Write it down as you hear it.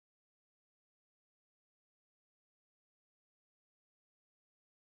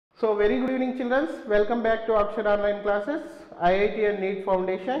So very good evening children, welcome back to Akshar online classes, IIT and NEET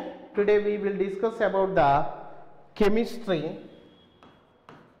Foundation. Today we will discuss about the chemistry,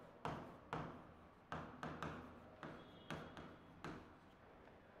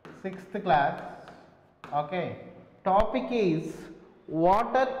 sixth class. Okay, topic is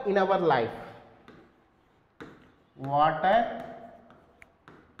water in our life. Water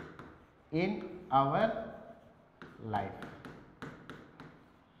in our life.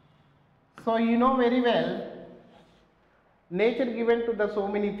 So you know very well, nature given to the so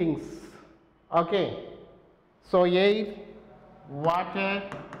many things. Okay, so air, water,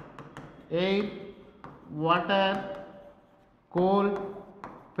 coal,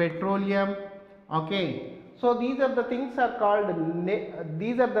 petroleum. Okay, so these are the things are called natural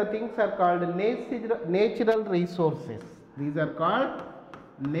resources. These are called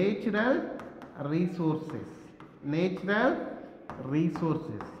natural resources. Natural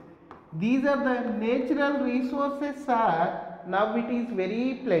resources. These are the natural resources are now it is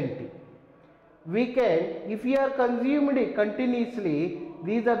very plenty. We can, if we are consumed continuously,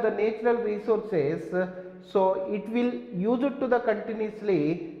 these are the natural resources, so it will use it to the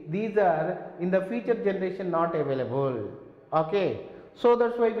continuously, these are in the future generation not available. Okay, so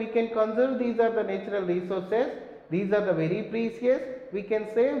that's why we can conserve, these are the natural resources, these are the very precious, we can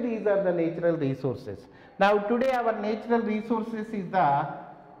save, these are the natural resources. Now today our natural resources is the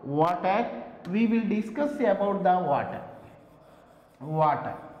water. We will discuss about the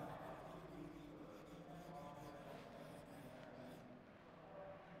water.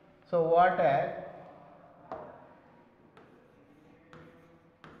 So water,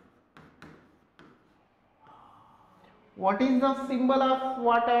 what is the symbol of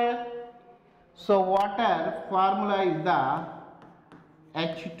water? So water formula is the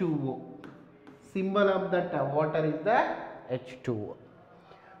H2O. Symbol of that water is the H2O.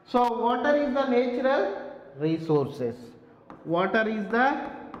 So water is the natural resources. Water is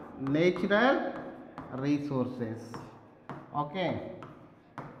the natural resources. Okay.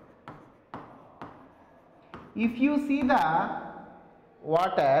 If you see the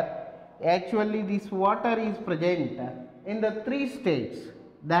water, actually this water is present in the three states.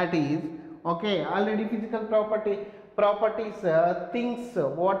 That is, okay, already physical properties, things,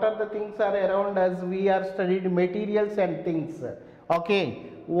 what are the things are around us, we are studied materials and things. Okay,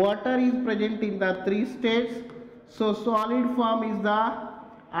 water is present in the three states. So solid form is the,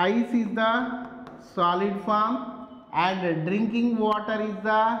 ice is the solid form, and drinking water is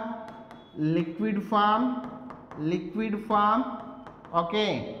the liquid form.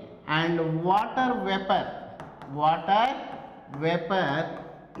 Okay, and water vapor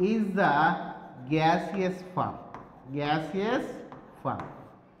is the gaseous form.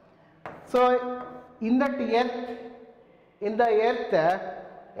 So in the earth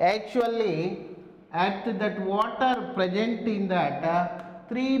actually at that water present in that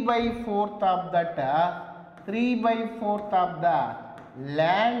 3/4 of that 3/4 of the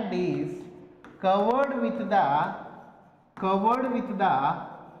land is covered with the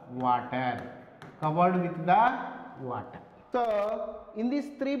water. So in this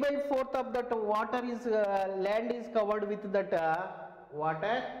 3/4 of that water is land is covered with that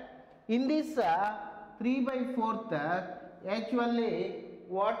water. In this 3/4 actually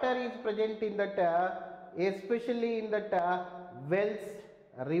water is present in that especially in that wells,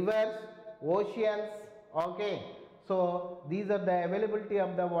 rivers, oceans. Okay, so these are the availability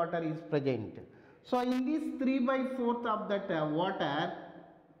of the water is present. So in this 3/4 of that water,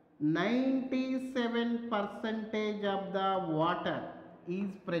 97% of the water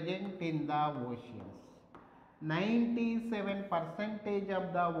is present in the oceans. 97%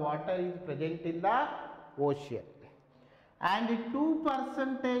 of the water is present in the ocean, and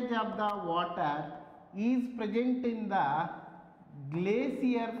 2% of the water is present in the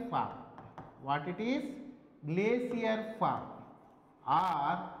glacier form. What it is? Glacier form,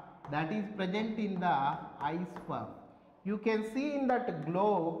 or that is present in the ice form. You can see in that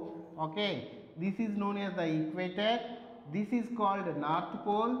globe, okay, this is known as the equator, this is called North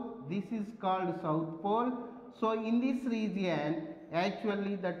Pole, this is called South Pole. So in this region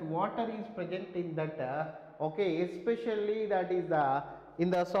actually that water is present in that okay, especially that is the in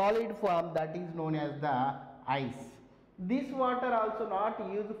the solid form, that is known as the ice. This water also not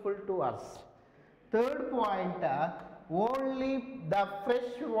useful to us. Third point, only the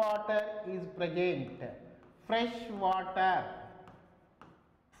fresh water is present. Fresh water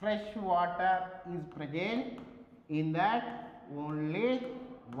is present in that only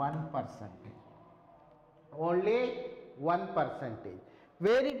 1%. Only 1%.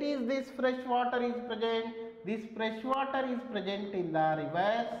 Where it is this fresh water is present? This fresh water is present in the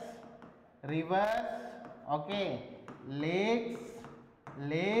rivers, rivers, okay, lakes,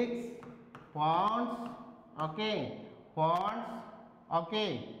 ponds, okay, ponds,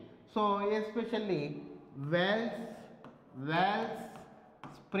 okay. So especially wells,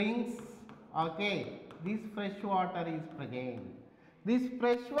 springs, okay. This fresh water is present. This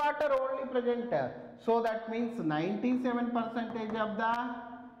fresh water only present. So that means 97% of the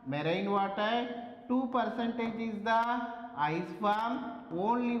marine water, 2% is the ice form,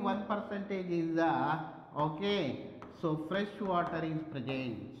 only 1% is the, okay. So fresh water is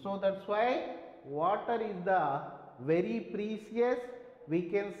present. So that's why water is the very precious. We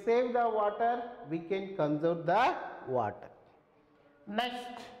can save the water, we can conserve the water.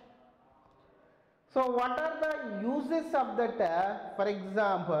 Next, so what are the uses of that? For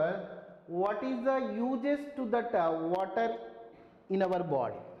example, what is the uses to that water in our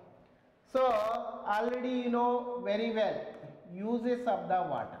body? So already you know very well uses of the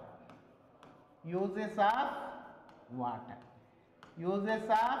water. Uses of water. Uses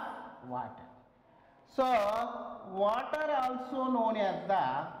of water. So water also known as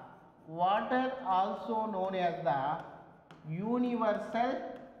the universal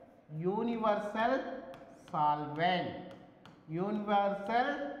solvent. Universal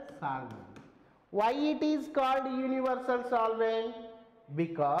solvent. Why it is called universal solvent?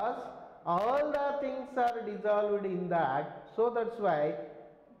 Because all the things are dissolved in that. So that's why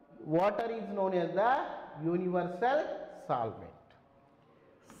water is known as the universal solvent.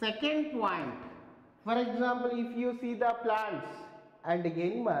 Second point, for example, if you see the plants and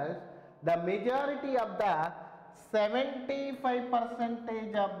animals, the majority of the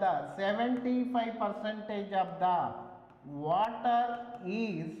 75% of the water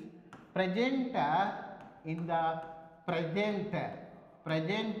is present in the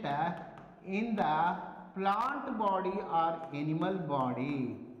plant body or animal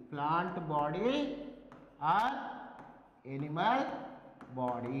body. Plant body or animal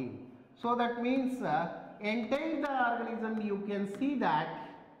body. So that means entire the organism, you can see that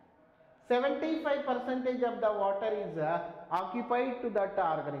 75% of the water is occupied to that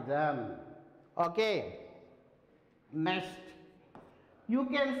organism. Okay. Next, you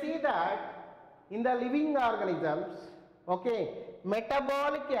can see that in the living organisms, okay,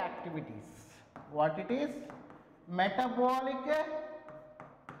 metabolic activities. What it is? Metabolic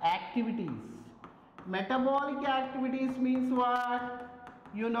activities. Metabolic activities means what?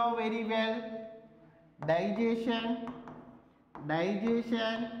 You know very well. Digestion,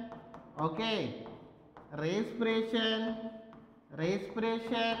 okay, respiration,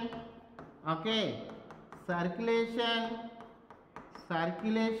 okay, circulation,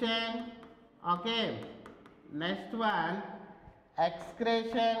 okay. Next one,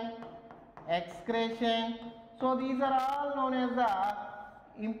 excretion. So these are all known as the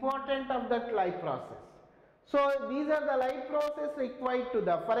important of that life process. So these are the life process required to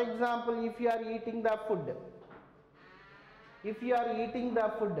the, for example, if you are eating the food,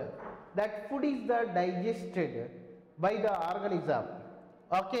 that food is the digested by the organism.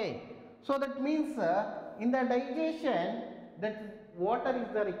 Okay. So that means in the digestion that water is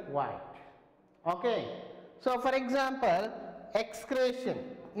the required. Okay. So for example, excretion.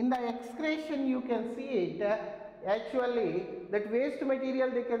 In the excretion you can see it actually that waste material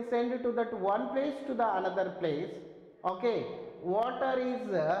they can send it to that one place to the another place. Okay. Water is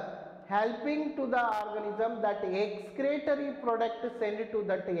helping to the organism that excretory product send it to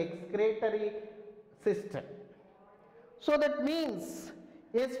that excretory system. So that means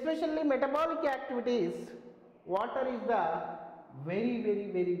especially metabolic activities, water is the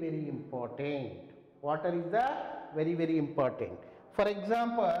very important. Water is the very important. For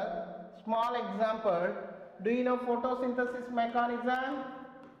example, small example, do you know photosynthesis mechanism?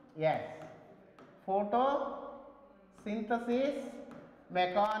 Yes. Photosynthesis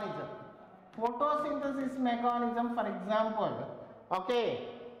mechanism. Photosynthesis mechanism, for example, okay,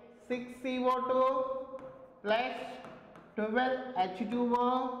 6CO2 plus 12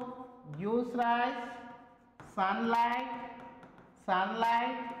 H2O gives rise sunlight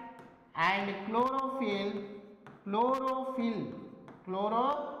and chlorophyll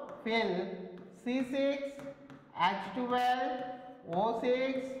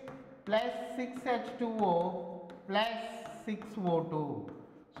C6H12O6 plus 6H2O plus 6O2.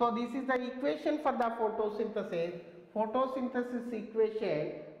 So this is the equation for the photosynthesis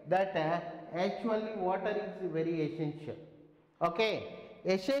equation that actually water is very essential. Okay,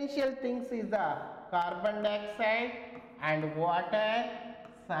 essential things is the carbon dioxide and water,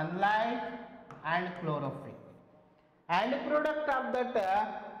 sunlight and chlorophyll. And product of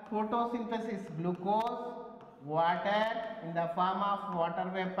that photosynthesis glucose, water in the form of water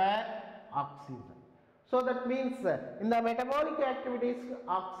vapor, oxygen. So that means in the metabolic activities,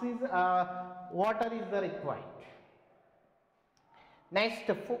 oxygen, water is the required. Next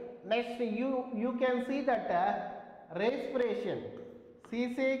you can see that respiration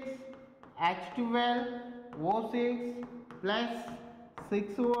C6H12O6 plus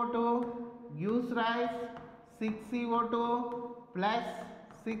 6O2 gives rise 6CO2 plus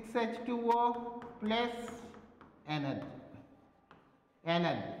 6H2O plus energy.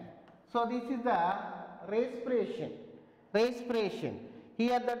 So this is the respiration.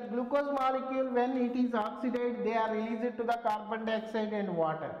 Here that glucose molecule, when it is oxidized, they are released to the carbon dioxide and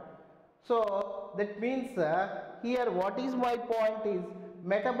water. So that means here what is my point is,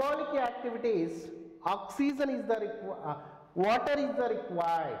 metabolic activities, oxygen is the water is the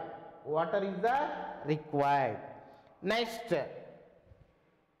required. Next,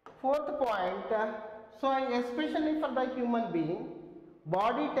 fourth point, so especially for the human being,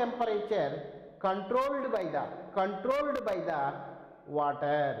 body temperature controlled by the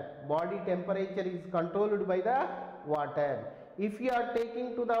water. Body temperature is controlled by the water. If you are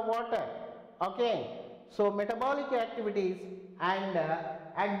taking to the water, okay, so metabolic activities and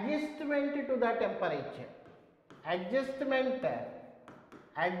adjustment to the temperature, adjustment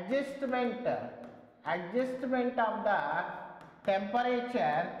of the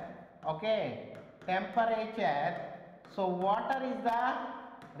temperature, okay, temperature. So water is the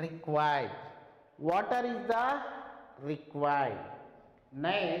required.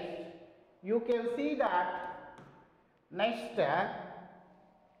 Next, you can see that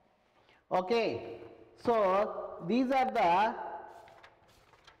okay, so these are the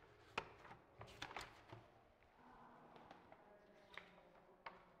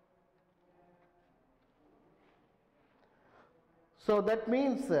so that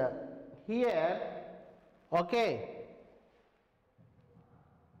means here, okay,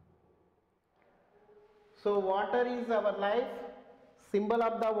 so water is our life. Symbol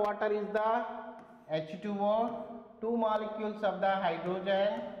of the water is the H2O, 2 molecules of the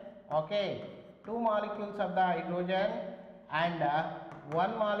hydrogen, okay, 2 molecules of the hydrogen and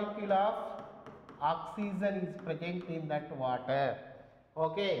 1 molecule of oxygen is present in that water,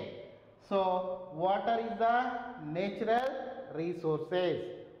 okay. So water is the natural resources.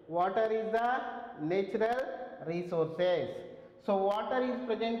 So water is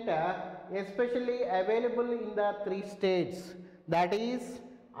present especially available in the 3 states, that is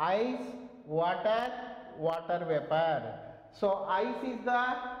ice, water, water vapor. So ice is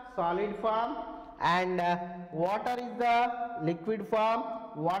the solid form and water is the liquid form,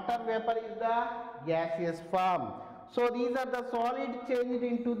 water vapor is the gaseous form. So these are the solid changed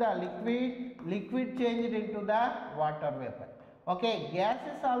into the liquid changed into the water vapor. Okay,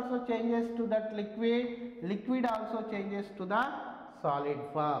 gases also changes to that liquid also changes to the solid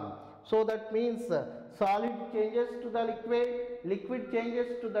form. So that means solid changes to the liquid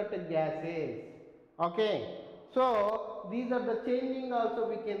changes to the gases. Okay, so these are the changing also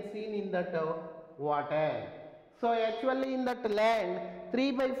we can see in that water. So actually in that land,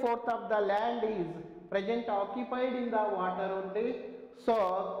 3/4 of the land is present occupied in the water only. So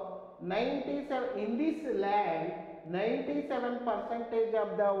 97 in this land, 97%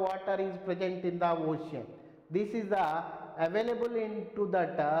 of the water is present in the ocean. This is the available into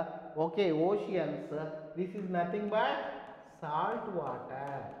that okay, oceans. This is nothing but salt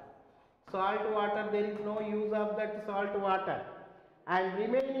water. There is no use of that salt water, and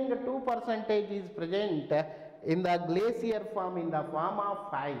remaining 2% is present in the glacier form, in the form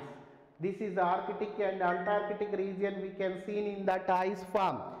of ice. This is the Arctic and Antarctic region, we can see in that ice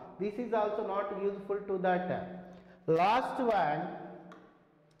form. This is also not useful to that. Last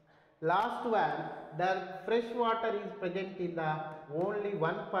one, the fresh water is present in the only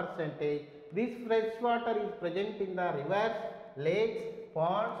 1%. This fresh water is present in the rivers, lakes,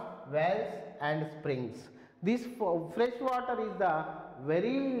 ponds, wells and springs. This fresh water is the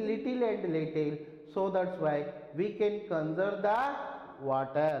very little, so that's why we can conserve the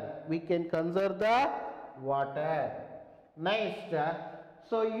water. Next,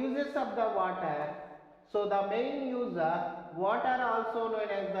 so uses of the water. So the main use, water also known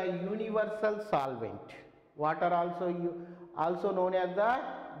as the universal solvent. Also known as the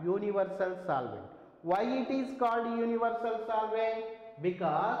universal solvent. Why it is called universal solvent?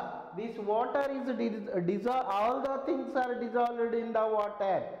 Because this water is dissolved, all the things are dissolved in the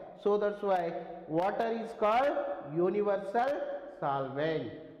water. So that's why water is called universal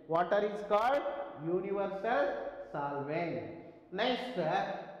solvent. Next,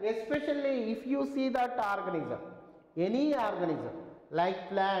 especially if you see that organism, any organism like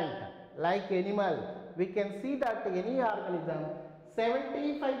plant, like animal, we can see that any organism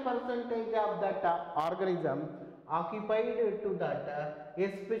 75% of that organism occupied to that,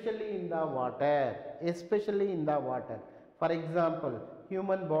 especially in the water, especially in the water. For example,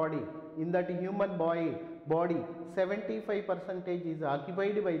 human body, in that human body 75% is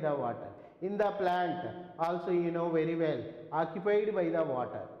occupied by the water. In the plant also, you know very well, occupied by the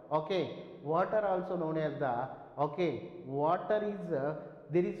water. Okay, water also known as the, okay, water is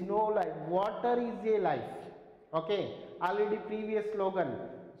there is no life, water is a life. Okay, already previous slogan,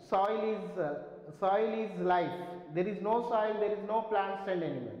 soil is life. There is no soil, there is no plants and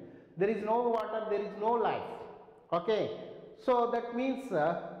animal. There is no water, there is no life. Okay, so that means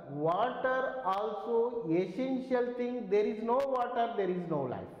water also essential thing. There is no water, there is no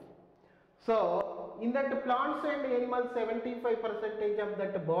life. So in that plants and animals, 75% of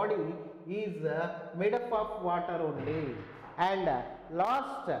that body is made up of water only. And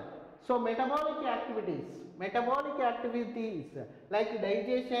last, so metabolic activities like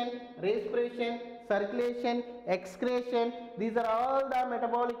digestion, respiration, circulation, excretion, these are all the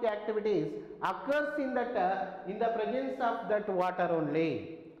metabolic activities occurs in that in the presence of that water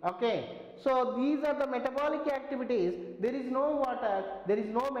only. Okay, so these are the metabolic activities. There is no water, there is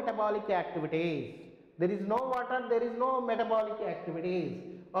no metabolic activities. There is no water, there is no metabolic activities.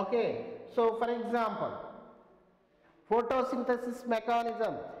 Okay, so for example, photosynthesis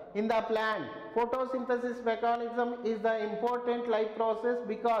mechanism in the plant. Photosynthesis mechanism is the important life process,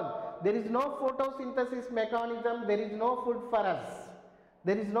 because there is no photosynthesis mechanism, there is no food for us.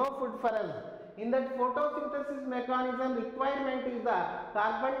 There is no food for us. In that photosynthesis mechanism, requirement is the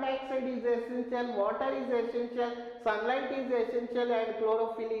carbon dioxide is essential, water is essential, sunlight is essential, and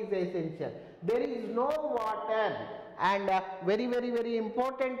chlorophyll is essential. There is no water, and very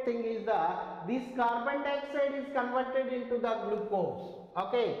important thing is this carbon dioxide is converted into the glucose.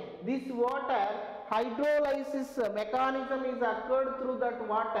 Okay, this water hydrolysis mechanism is occurred through that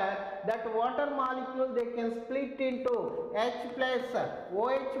water. That water molecule they can split into H plus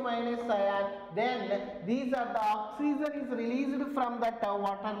OH minus ion. Then these are the oxygen is released from that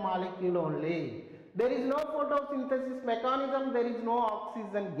water molecule only. There is no photosynthesis mechanism, there is no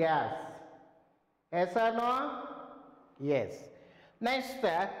oxygen gas. Yes or no? Yes. Next,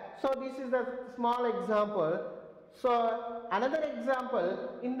 so this is the small example. So another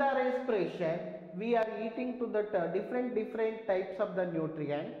example, in the respiration, we are eating to the different types of the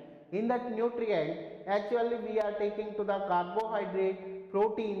nutrient. In that nutrient, actually we are taking to the carbohydrate,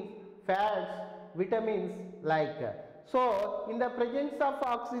 proteins, fats, vitamins like. So in the presence of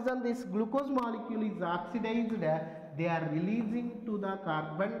oxygen, this glucose molecule is oxidized. They are releasing to the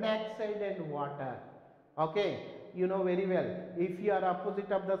carbon dioxide and water. Okay, you know very well. If you are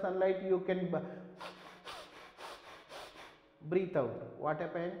opposite of the sunlight, you can breathe out. What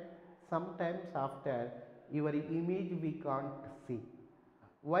happened? Sometimes after your image we can't see.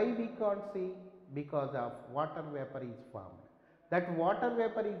 Why we can't see? Because of water vapor is formed. That water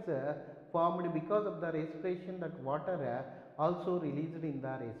vapor is formed because of the respiration. That water also released in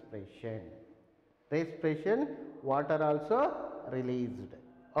the respiration. Respiration, water also released.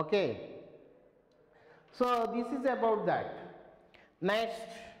 Okay. So this is about that. Next.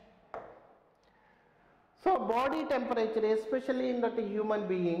 So body temperature, especially in that human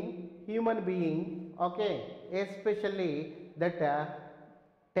being, okay, especially that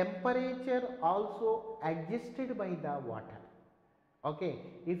temperature also adjusted by the water. Okay,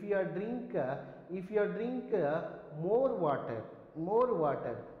 if you drink more water,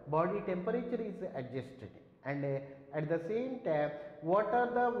 body temperature is adjusted, and at the same time, what are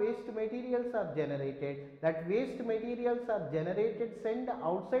the waste materials are generated? That waste materials are generated, sent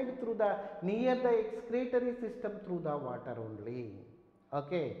outside through the near the excretory system through the water only.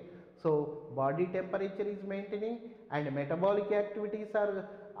 Okay, so body temperature is maintaining, and metabolic activities are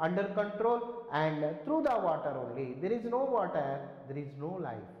under control, and through the water only. There is no water, there is no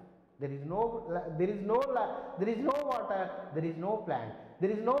life. There is no water, there is no plant.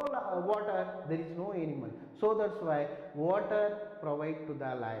 There is no water, there is no animal. So that's why water provide to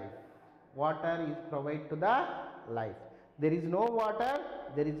the life. Water is provide to the life. There is no water,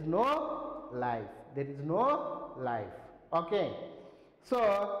 there is no life. There is no life. Okay.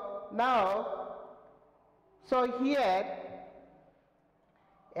 So now, so here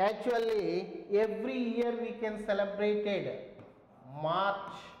actually every year we can celebrate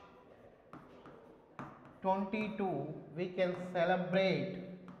March 22, we can celebrate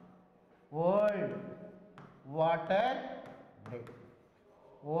World Water Day.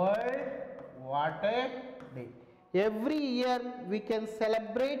 World Water Day. Every year we can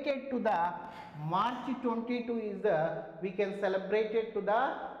celebrate it to the March 22 is the, we can celebrate it to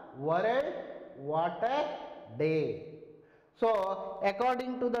the World Water Day. So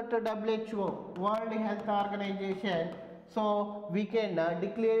according to the WHO, World Health Organization, so we can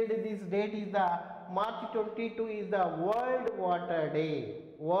declare this date is the March 22 is the World Water Day.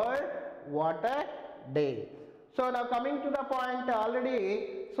 World Water Day. So now coming to the point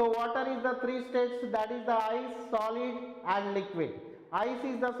already, so water is the three states, that is the ice, solid and liquid. Ice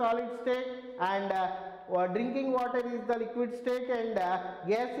is the solid state and drinking water is the liquid state, and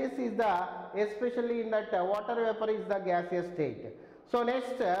gaseous is the, especially in that water vapor is the gaseous state. So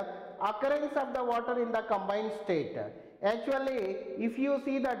next, occurrence of the water in the combined state. Actually, if you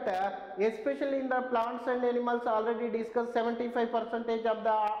see that especially in the plants and animals, already discussed, 75% of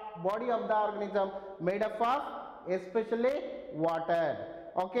the body of the organism made up of especially water.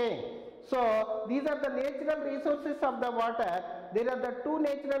 Okay, so these are the natural resources of the water. There are the two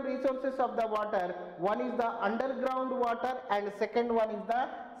natural resources of the water. One is the underground water and second one is the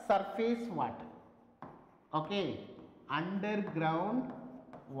surface water. Okay, underground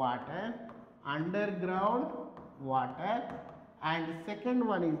water and second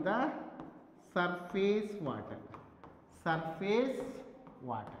one is the surface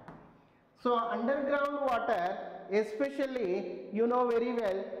water. So underground water, especially you know very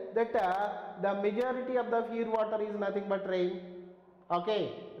well that the majority of the pure water is nothing but rain.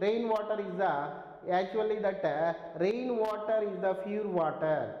 Okay, rainwater is the, actually that rainwater is the pure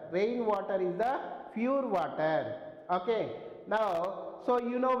water. Okay, now so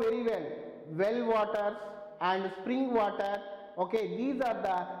you know very well waters and spring water. Okay, these are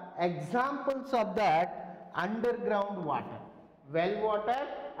the examples of that underground water. Well water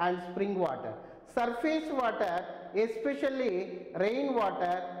and spring water. Surface water, especially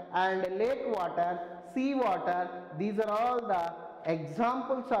rainwater and lake water, sea water, these are all the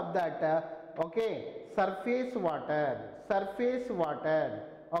examples of that surface water.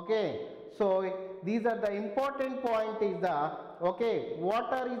 Okay, so these are the important point is the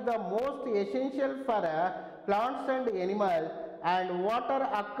water is the most essential for plants and animals, and water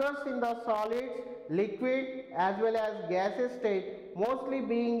occurs in the solids, liquid as well as gaseous state, mostly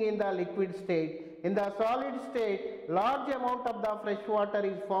being in the liquid state. In the solid state, large amount of the fresh water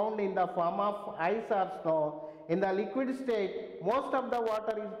is found in the form of ice or snow. In the liquid state, most of the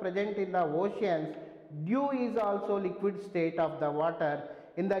water is present in the oceans. Dew is also liquid state of the water.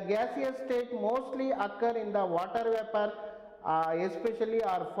 In the gaseous state, mostly occur in the water vapor, especially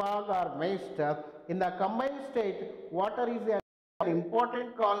or fog or mist. In the combined state, water is an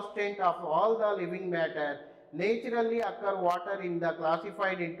important constant of all the living matter. Naturally occur water in the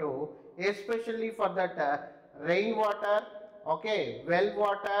classified into, especially for that rainwater, well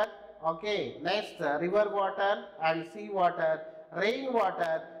water, next river water and sea water.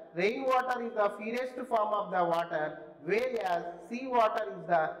 Rainwater is the purest form of the water, whereas sea water is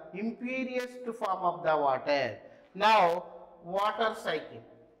the impurest form of the water. Now water cycle.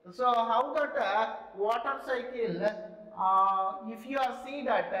 So how that water cycle, if you see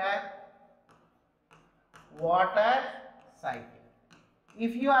that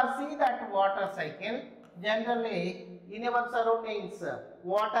water cycle, generally in our surroundings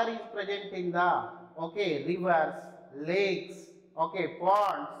water is present in the rivers, lakes,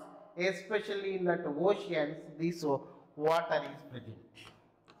 ponds, especially in that oceans. This water is present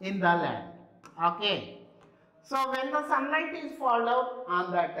in the land. So when the sunlight is fall out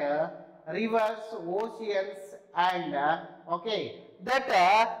on that rivers, oceans and that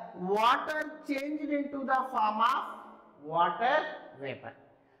water changed into the form of water vapor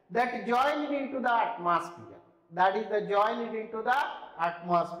that joined into the atmosphere. That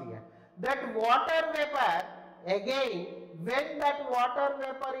That water vapor, again, when that water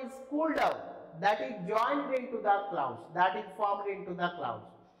vapor is cooled down, that is joined into the clouds, that is formed into the clouds.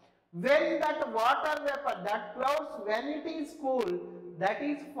 When that water vapor, that clouds, when it is cool, that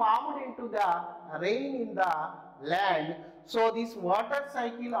is formed into the rain in the land. So this water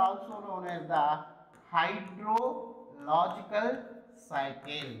cycle also known as the hydrological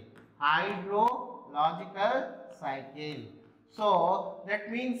cycle. So that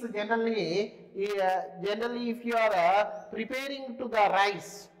means generally if you are preparing to the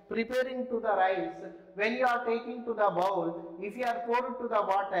rice, when you are taking to the bowl, if you are poured to the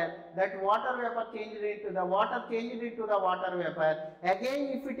water, that water vapor changed into the water vapor.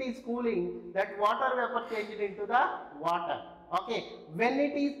 Again, if it is cooling, that water vapor changed into the water. When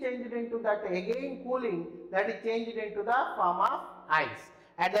it is changed into that again cooling, that is changed into the form of ice.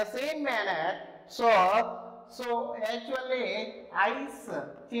 At the same manner, so actually ice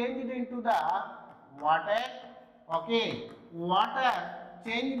changed into the water. Water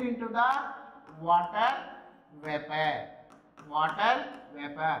changed into the water vapor.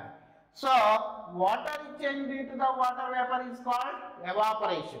 So water is changed into the water vapor is called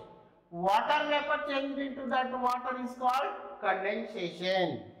evaporation. Water vapor changed into that water is called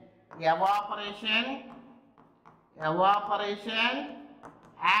condensation. Evaporation, evaporation,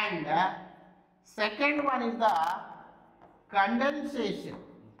 and second one is the condensation.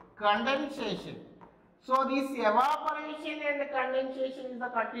 Condensation. So this evaporation and condensation is the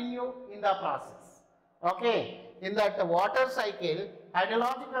continue in the process. Okay, in that water cycle,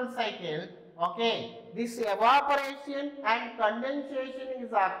 hydrological cycle, okay, this evaporation and condensation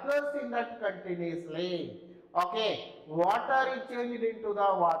is occurs in that continuously. Okay, water is changed into the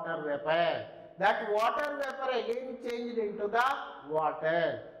water vapor. That water vapor again changed into the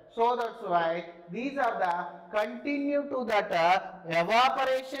water. So that's why these are the continue to that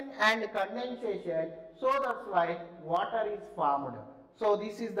evaporation and condensation. So that's why water is formed. So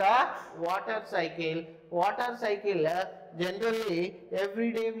this is the water cycle. Water cycle generally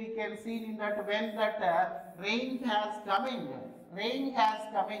every day we can see in that when that rain has coming,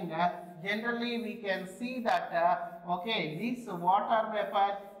 generally we can see that okay, this water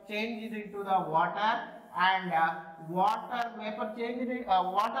vapor changed into the water, and water vapor changed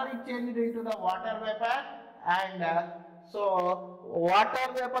water is changed into the water vapor, and so water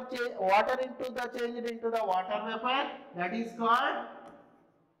into the changed into the water vapor, that is called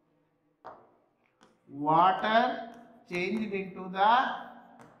water changed into the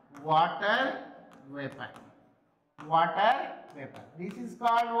water vapor. Water vapor. This is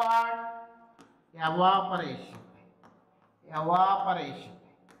called what? Evaporation. Evaporation.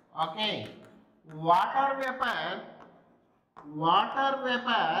 Okay. Water vapor.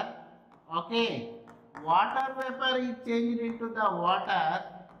 Okay. Water vapor is changed into the water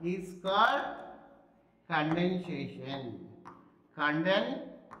is called condensation.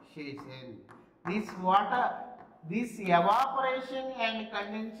 Condensation. This evaporation and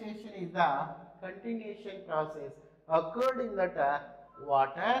condensation is the continuation process occurred in that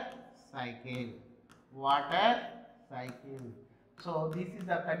water cycle. Water cycle. So this is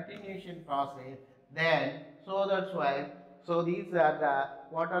a continuation process. Then, so that's why. So these are the,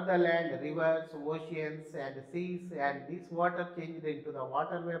 what are the land, rivers, oceans and seas, and this water changed into the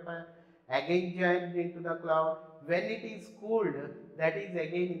water vapor, again joined into the cloud. When it is cooled, that is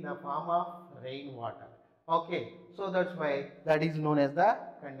again in the form of rainwater. Okay, so that's why that is known as the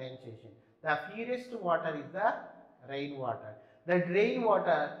condensation. The purest water is the rainwater. That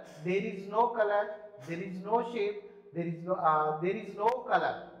rainwater, there is no color, there is no shape, there is no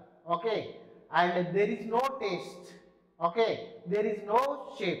color. Okay, and there is no taste. Okay, there is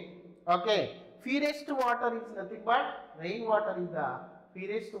no shape. Okay, purest water is nothing but rainwater is the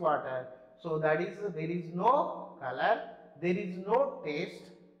purest water. So that is, there is no color, there is no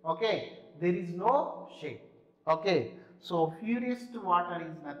taste. Okay, there is no shape. Okay, so purest water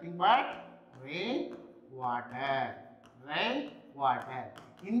is nothing but rainwater. Rainwater.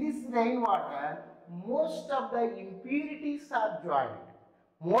 In this rainwater, most of the impurities are joined.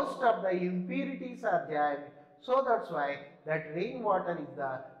 Most of the impurities are joined. So that's why that rainwater is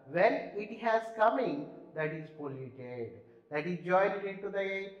the, when it has coming, that is polluted. That is joined into the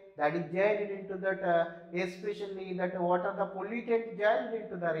air, that is joined into that, especially that water, the pollutant joined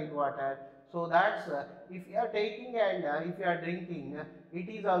into the rainwater. So that's, if you are taking and if you are drinking, it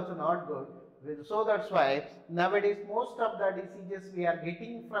is also not good. So that's why nowadays most of the diseases we are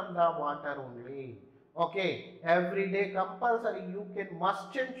getting from the water only. Okay, every day compulsory you can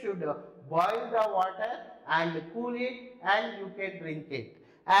must and should boil the water and cool it and you can drink it.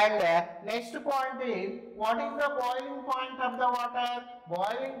 And next point is, what is the boiling point of the water?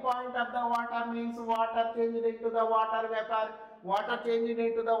 Boiling point of the water means water changed into the water vapor. Water changed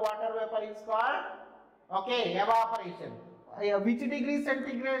into the water vapor is called, okay, evaporation. Which degree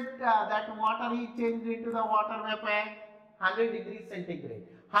centigrade that water is changed into the water vapor? 100 degrees centigrade.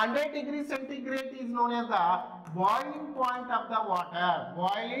 100 degrees centigrade is known as the boiling point of the water.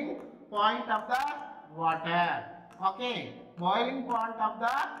 Boiling point of the water. Okay, boiling point of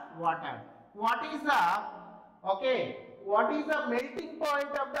the water. What is the, okay, what is the melting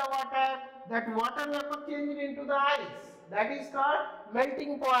point of the water? That water vapor changed into the ice. That is called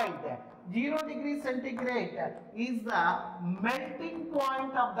melting point. 0 degree centigrade is the melting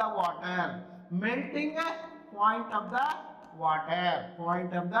point of the water. Melting point of the water.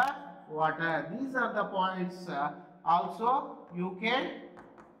 Point of the water. These are the points also you can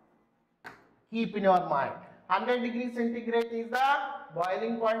keep in your mind. 100 degree centigrade is the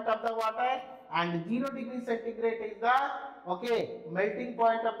boiling point of the water, and 0 degree centigrade is the, okay, melting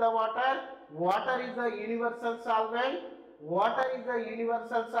point of the water. Water is the universal solvent. Water is the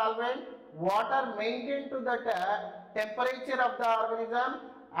universal solvent. Water maintains to the temperature of the organism,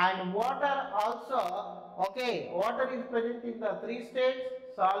 and water also, okay, water is present in the three states: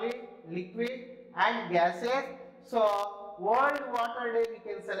 solid, liquid and gases. So World Water Day we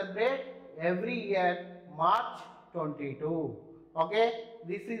can celebrate every year March 22. Okay,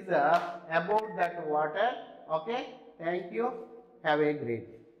 this is about that water. Okay, thank you, have a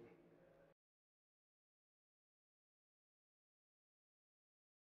great day.